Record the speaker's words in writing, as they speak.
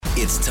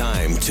It's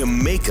time to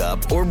make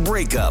up or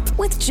break up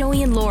with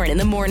Joey and Lauren in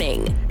the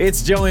morning.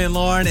 It's Joey and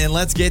Lauren, and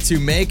let's get to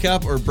make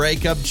up or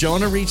break up.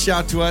 Jonah reached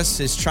out to us,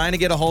 is trying to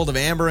get a hold of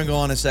Amber and go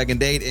on a second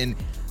date, and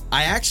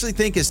I actually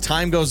think as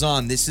time goes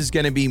on, this is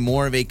going to be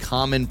more of a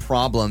common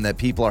problem that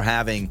people are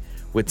having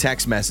with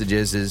text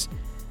messages is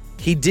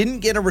he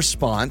didn't get a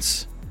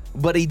response,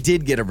 but he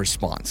did get a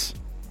response.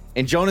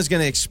 And Jonah's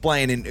going to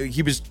explain, and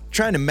he was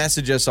trying to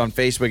message us on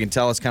Facebook and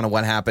tell us kind of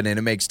what happened, and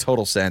it makes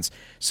total sense.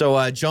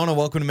 So, Jonah,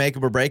 welcome to Make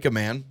Up or Break Up,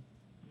 man.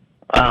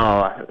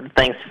 Oh,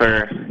 thanks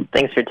for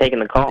taking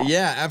the call.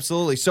 Yeah,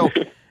 absolutely. So,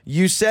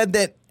 you said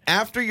that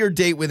after your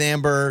date with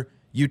Amber,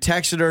 you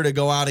texted her to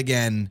go out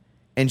again,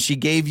 and she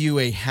gave you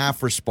a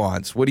half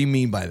response. What do you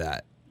mean by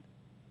that?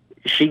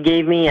 She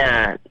gave me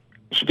a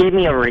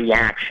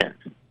reaction.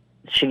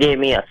 She gave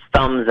me a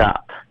thumbs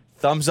up.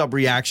 Thumbs up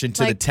reaction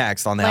to the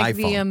text on the like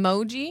iPhone. Like the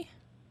emoji?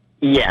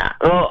 Yeah.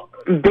 Well,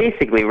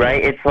 basically,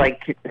 right? It's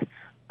like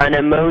an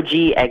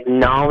emoji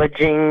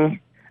acknowledging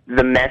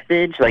the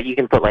message. Like you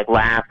can put like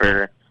laugh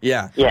or...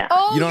 Yeah.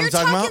 Oh, you know what you're I'm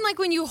talking about? like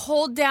when you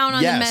hold down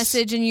on the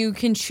message and you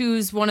can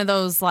choose one of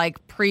those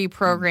like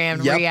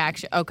pre-programmed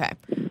reaction. Okay.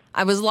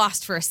 I was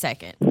lost for a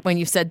second when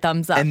you said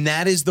thumbs up. And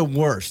that is the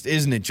worst,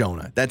 isn't it,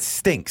 Jonah? That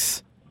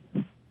stinks.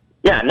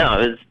 Yeah,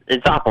 no,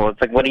 it's awful.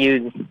 It's like, what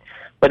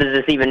does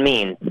this even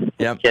mean?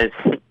 Yep.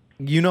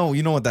 You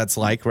know what that's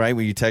like, right?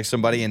 When you text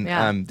somebody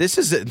and this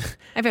is it.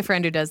 I have a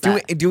friend who does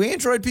that. Do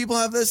Android people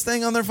have this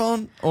thing on their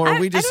phone? Or are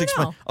we just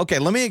explain? Know. Okay,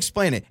 let me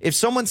explain it. If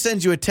someone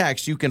sends you a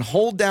text, you can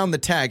hold down the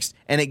text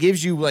and it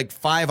gives you like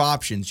 5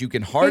 options. You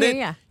can heart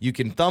it, you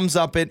can thumbs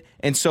up it.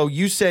 And so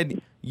you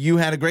said you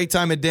had a great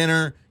time at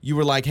dinner. You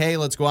were like, hey,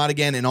 let's go out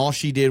again. And all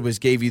she did was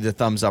gave you the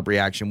thumbs up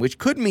reaction, which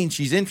could mean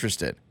she's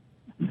interested.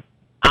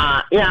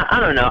 Yeah, I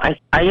don't know.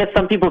 I guess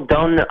some people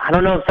don't know. I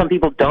don't know if some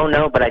people don't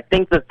know, but I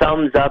think the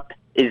thumbs up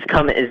is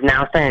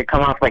now starting to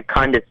come off like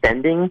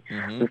condescending.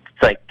 Mm-hmm. It's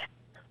like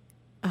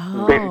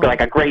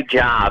like a great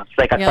job. It's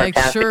like a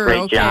sarcastic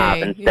great job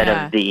instead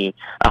of a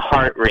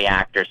heart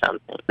react or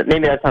something. But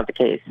maybe that's not the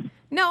case.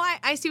 No,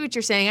 I see what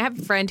you're saying. I have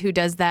a friend who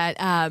does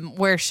that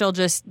where she'll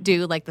just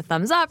do like the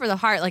thumbs up or the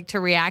heart like to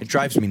react. It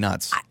drives me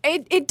nuts.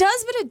 It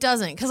does, but it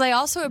doesn't, because I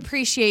also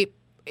appreciate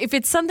if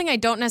it's something I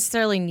don't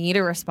necessarily need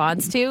a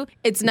response to,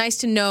 it's nice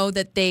to know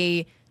that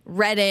they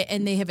read it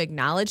and they have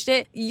acknowledged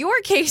it.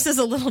 Your case is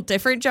a little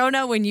different,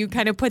 Jonah, when you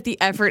kind of put the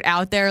effort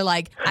out there,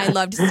 like, I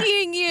loved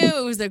seeing you,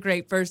 it was a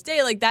great first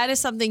day. Like, that is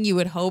something you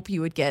would hope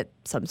you would get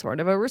some sort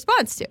of a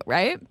response to,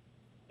 right?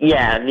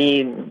 Yeah,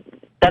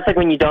 that's like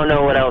when you don't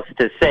know what else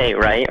to say,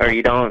 right? Or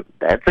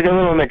that's like a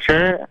little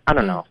mature. I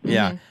don't know.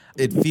 Yeah,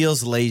 it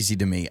feels lazy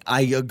to me.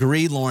 I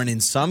agree, Lauren,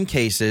 in some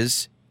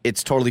cases,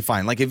 it's totally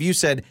fine. Like if you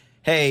said,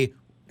 hey,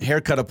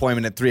 haircut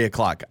appointment at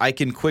 3:00. I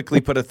can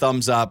quickly put a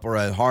thumbs up or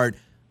a heart.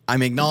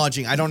 I'm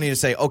acknowledging. I don't need to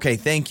say, okay,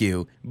 thank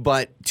you.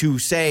 But to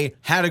say,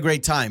 had a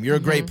great time. You're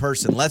a great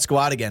person. Let's go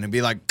out again and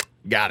be like,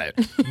 got it.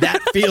 That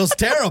feels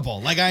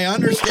terrible. Like I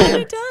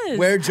understand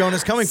where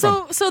Jonah's coming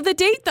from. So the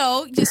date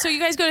though, so you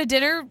guys go to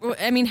dinner.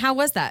 I mean, how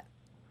was that?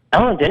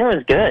 Oh, dinner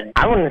was good.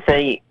 I wouldn't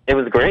say it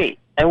was great.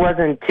 It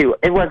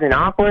wasn't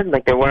awkward.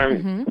 Like there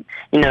weren't,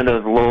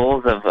 those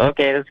lulls of,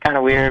 okay, that's kind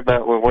of weird,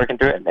 but we're working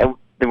through it.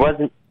 There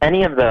wasn't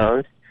any of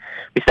those.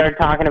 We started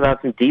talking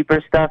about some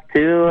deeper stuff,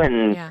 too,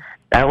 and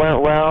that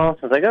went well. So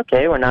I was like,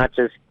 okay,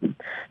 this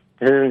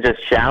isn't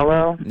just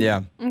shallow.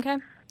 Yeah. Okay.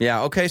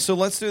 Yeah, okay, so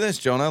let's do this,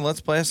 Jonah.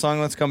 Let's play a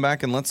song. Let's come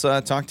back and let's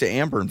talk to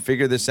Amber and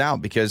figure this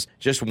out, because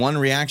just one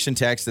reaction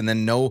text and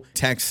then no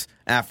text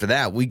after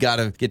that. We got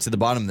to get to the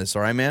bottom of this,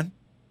 all right, man?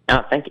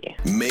 Oh, thank you.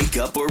 Make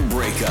Up or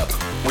Break Up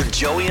with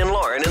Joey and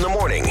Lauren in the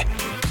morning.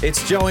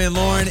 It's Joey and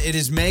Lauren. It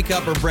is Make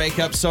Up or Break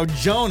Up. So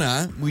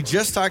Jonah, we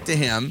just talked to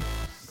him.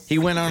 He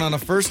went out on a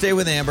first date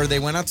with Amber. They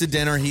went out to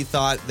dinner. He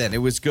thought that it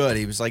was good.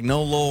 He was like,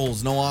 no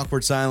lulls, no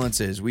awkward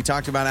silences. We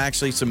talked about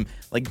actually some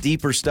like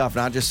deeper stuff,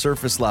 not just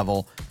surface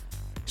level.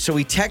 So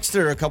he texted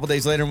her a couple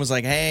days later and was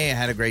like, hey, I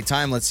had a great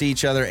time. Let's see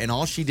each other. And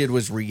all she did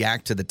was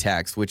react to the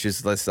text, which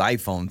is this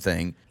iPhone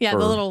thing. Yeah,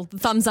 the little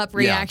thumbs up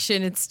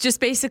reaction. Yeah. It's just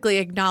basically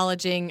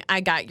acknowledging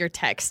I got your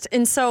text.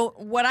 And so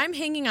what I'm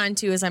hanging on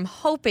to is I'm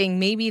hoping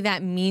maybe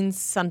that means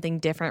something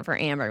different for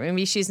Amber.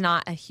 Maybe she's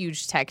not a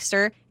huge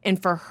texter.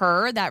 And for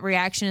her, that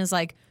reaction is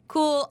like,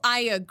 cool,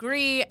 I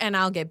agree, and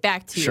I'll get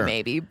back to you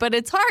maybe. But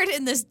it's hard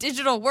in this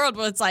digital world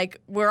where it's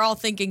like we're all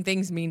thinking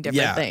things mean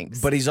different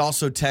things. But he's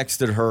also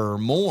texted her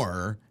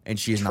more, and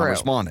she's not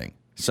responding.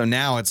 So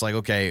now it's like,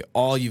 okay,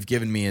 all you've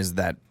given me is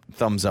that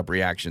thumbs up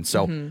reaction.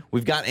 So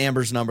we've got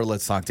Amber's number.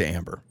 Let's talk to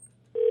Amber.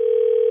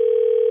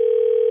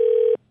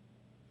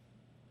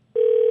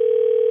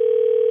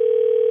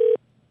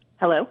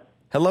 Hello?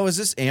 Hello, is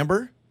this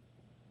Amber?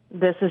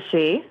 This is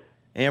she.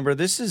 Amber,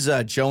 this is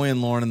Joey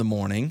and Lauren in the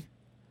morning.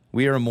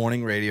 We are a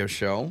morning radio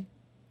show.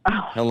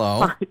 Oh,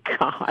 hello. My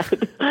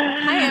God.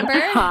 Hi, Amber.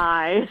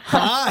 Hi.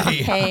 Hi.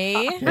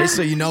 Hey. Hey,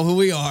 so you know who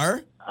we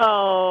are?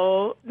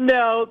 Oh,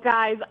 no,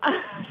 guys,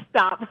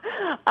 stop.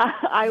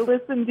 I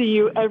listen to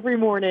you every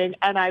morning,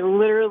 and I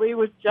literally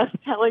was just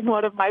telling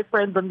one of my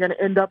friends I'm going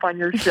to end up on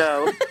your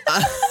show.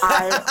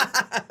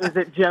 Is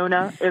it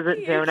Jonah? Is it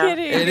You're Jonah?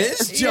 kidding. It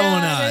is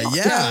Jonah. it is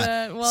Yeah.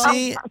 Jonah. Well,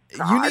 See,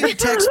 you need to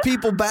text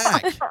people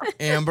back.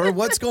 Amber,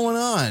 what's going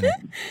on?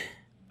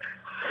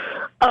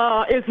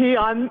 Is he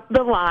on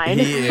the line?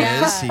 He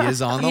is. He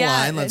is on the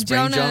line. Let's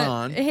bring Jonah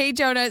on. Hey,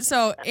 Jonah.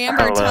 So,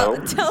 Amber, Hello.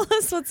 tell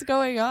us what's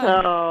going on.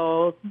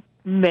 Oh,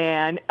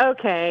 man.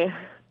 Okay.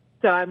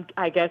 So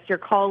I guess you're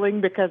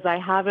calling because I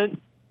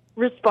haven't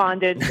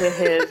responded to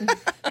his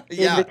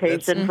Yeah,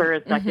 invitation for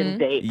a second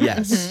date.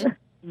 Yes.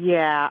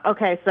 Yeah.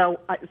 Okay. So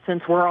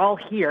since we're all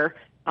here,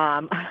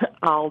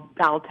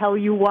 I'll tell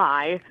you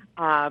why.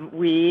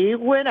 We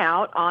went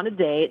out on a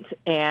date,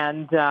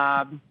 and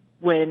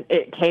when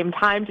it came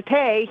time to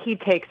pay, he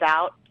takes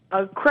out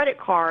a credit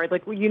card,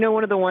 like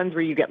one of the ones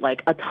where you get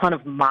like a ton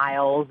of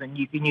miles and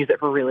you can use it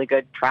for really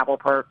good travel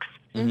perks.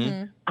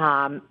 Mm-hmm.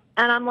 And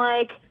I'm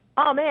like,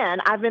 oh man,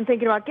 I've been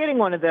thinking about getting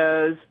one of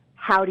those.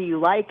 How do you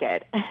like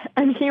it?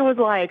 And he was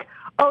like,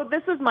 oh,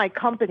 this is my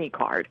company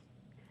card.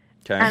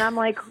 Okay. And I'm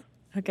like,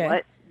 Okay.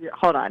 what?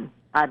 Hold on.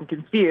 I'm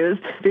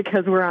confused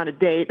because we're on a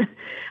date.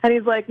 And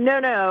he's like,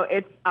 no,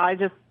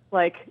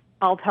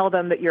 I'll tell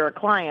them that you're a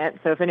client.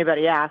 So if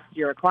anybody asks,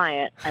 you're a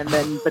client, and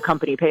then the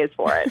company pays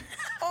for it.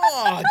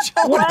 Oh,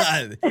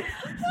 Jonah.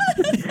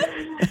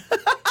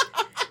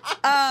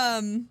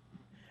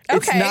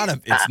 Okay.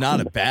 It's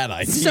not a bad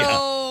idea.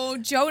 So,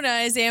 Jonah,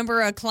 is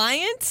Amber a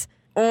client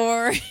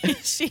or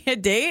is she a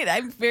date?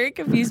 I'm very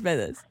confused by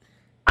this.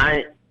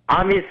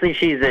 Obviously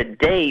she's a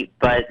date,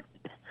 but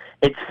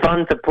it's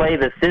fun to play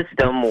the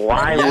system.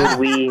 Why would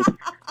we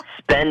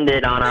spend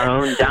it on our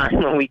own dime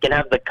when we can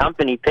have the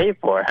company pay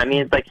for it? I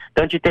mean, it's like,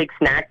 don't you take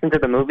snacks into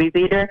the movie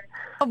theater?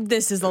 Oh,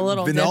 this is a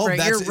little But no,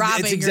 different. You're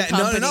robbing your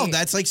company. No.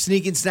 That's like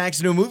sneaking snacks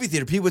into a movie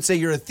theater. People would say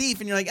you're a thief,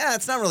 and you're like,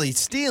 it's not really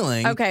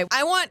stealing. Okay,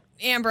 I want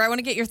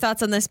to get your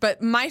thoughts on this,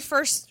 but my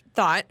first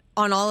thought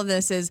on all of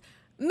this is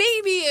maybe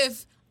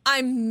if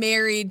I'm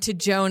married to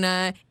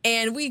Jonah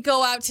and we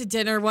go out to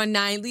dinner one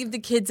night, leave the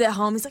kids at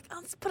home, he's like, oh,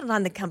 let's put it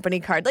on the company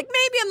card. Like,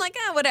 maybe I'm like,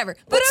 whatever.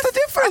 But What's the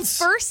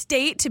difference? A first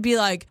date to be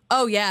like,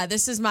 oh, yeah,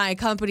 this is my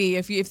company.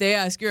 If they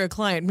ask, you're a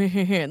client.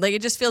 Like,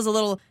 it just feels a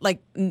little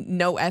like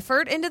no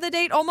effort into the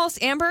date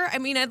almost. Amber, I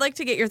mean, I'd like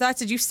to get your thoughts.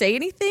 Did you say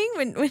anything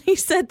when he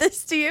said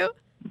this to you?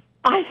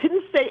 I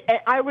didn't say.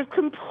 I was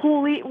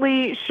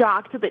completely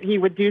shocked that he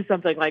would do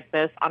something like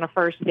this on a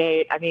first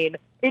date. I mean,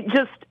 it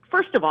just,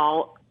 first of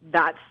all,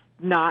 that's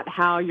not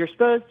how you're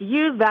supposed to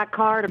use that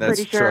card. I'm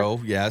pretty sure.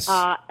 That's true, yes.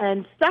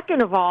 And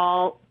second of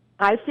all,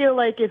 I feel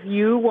like if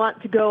you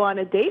want to go on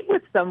a date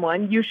with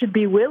someone, you should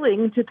be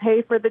willing to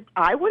pay for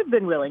I would have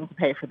been willing to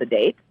pay for the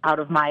date out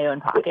of my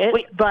own pocket.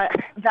 Wait. But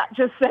that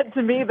just said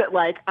to me that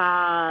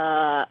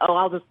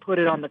I'll just put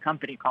it on the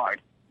company card.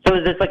 So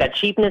is this like a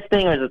cheapness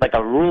thing, or is it like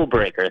a rule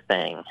breaker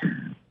thing?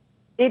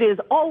 It is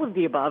all of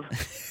the above.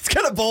 It's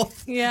kind of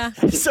both. Yeah.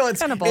 So it's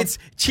kind of both. It's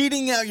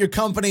cheating out your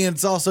company, and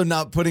it's also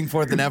not putting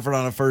forth an effort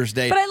on a first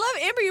date. But I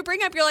love, Amber, you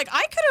bring up, you're like,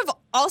 I could have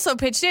also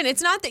pitched in.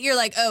 It's not that you're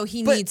like, oh,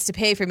 he needs to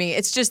pay for me.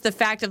 It's just the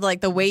fact of like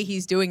the way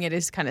he's doing it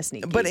is kind of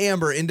sneaky. But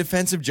Amber, in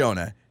defense of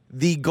Jonah,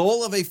 the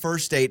goal of a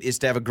first date is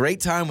to have a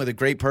great time with a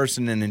great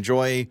person and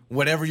enjoy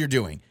whatever you're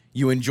doing.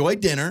 You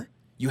enjoyed dinner.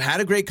 You had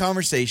a great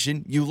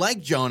conversation. You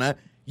like Jonah.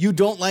 You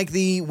don't like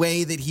the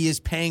way that he is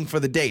paying for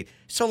the date.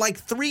 So like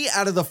 3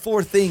 out of the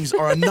 4 things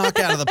are a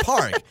knockout of the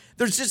park.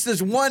 There's just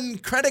this one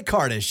credit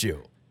card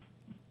issue.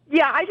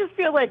 Yeah, I just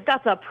feel like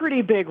that's a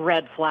pretty big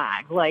red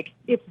flag. Like,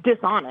 it's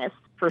dishonest,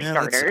 for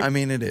starters. I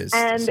mean, it is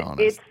and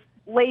dishonest. it's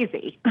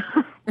lazy.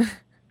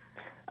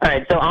 All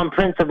right, so on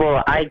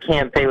principle, I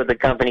can't pay with a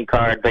company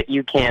card, but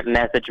you can't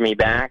message me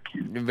back.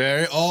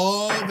 Very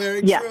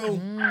Yes.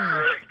 true.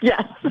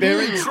 Yes.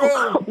 Very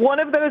true. One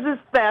of those is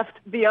theft.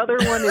 The other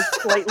one is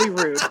slightly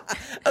rude.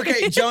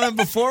 Okay, Jonah,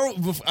 before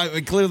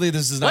clearly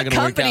this is not going to work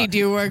out. What company do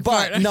you work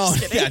but for? No,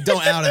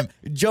 don't out him.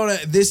 Jonah,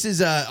 this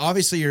is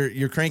obviously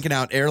you're cranking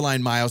out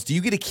airline miles. Do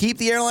you get to keep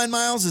the airline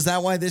miles? Is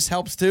that why this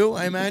helps too,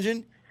 I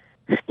imagine?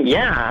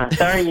 Yeah,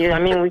 sorry.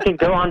 We could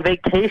go on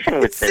vacation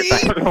with this.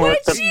 I don't know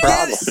what's the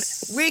problem.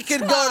 Yes, we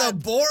could go to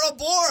Bora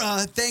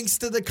Bora thanks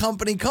to the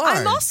company card.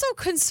 I'm also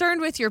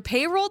concerned with your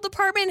payroll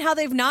department, how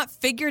they've not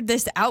figured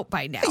this out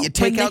by now. You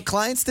take out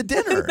clients to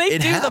dinner. They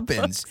It do the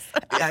happens.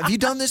 Have you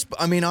done this?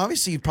 I mean,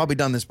 obviously you've probably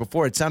done this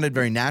before. It sounded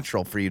very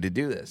natural for you to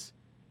do this.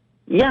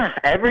 Yeah,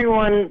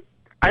 everyone.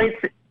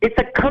 It's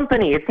a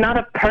company. It's not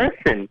a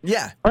person.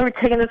 Yeah. Why are we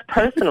taking this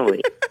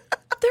personally?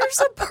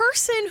 There's a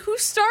person who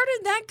started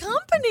that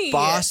company.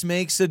 Boss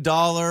makes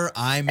 $1,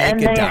 I make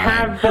And a they dime.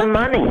 have the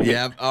money.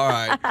 Yep. All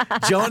right.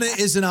 Jonah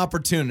is an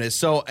opportunist.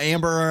 So,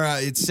 Amber,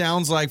 it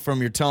sounds like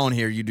from your tone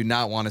here, you do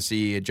not want to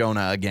see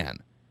Jonah again.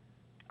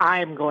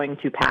 I'm going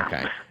to pass.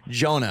 Okay.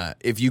 Jonah,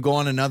 if you go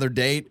on another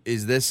date,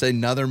 is this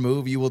another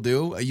move you will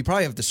do? You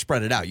probably have to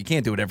spread it out. You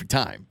can't do it every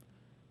time.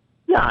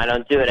 No, I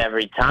don't do it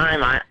every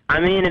time. I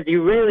mean, if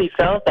you really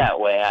felt that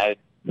way,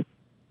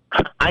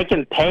 I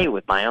can pay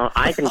with my own.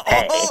 I can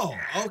pay. Oh,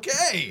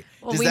 okay.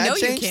 Well, Does we that know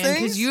you change can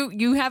because things?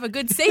 you have a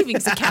good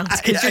savings account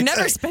because you're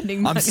never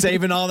spending money. I'm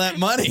saving all that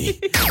money.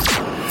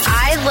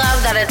 I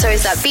love that it's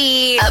always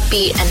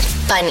upbeat, and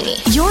funny.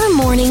 Your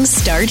mornings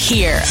start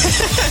here.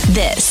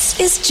 This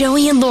is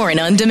Joey and Lauren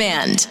on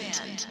Demand.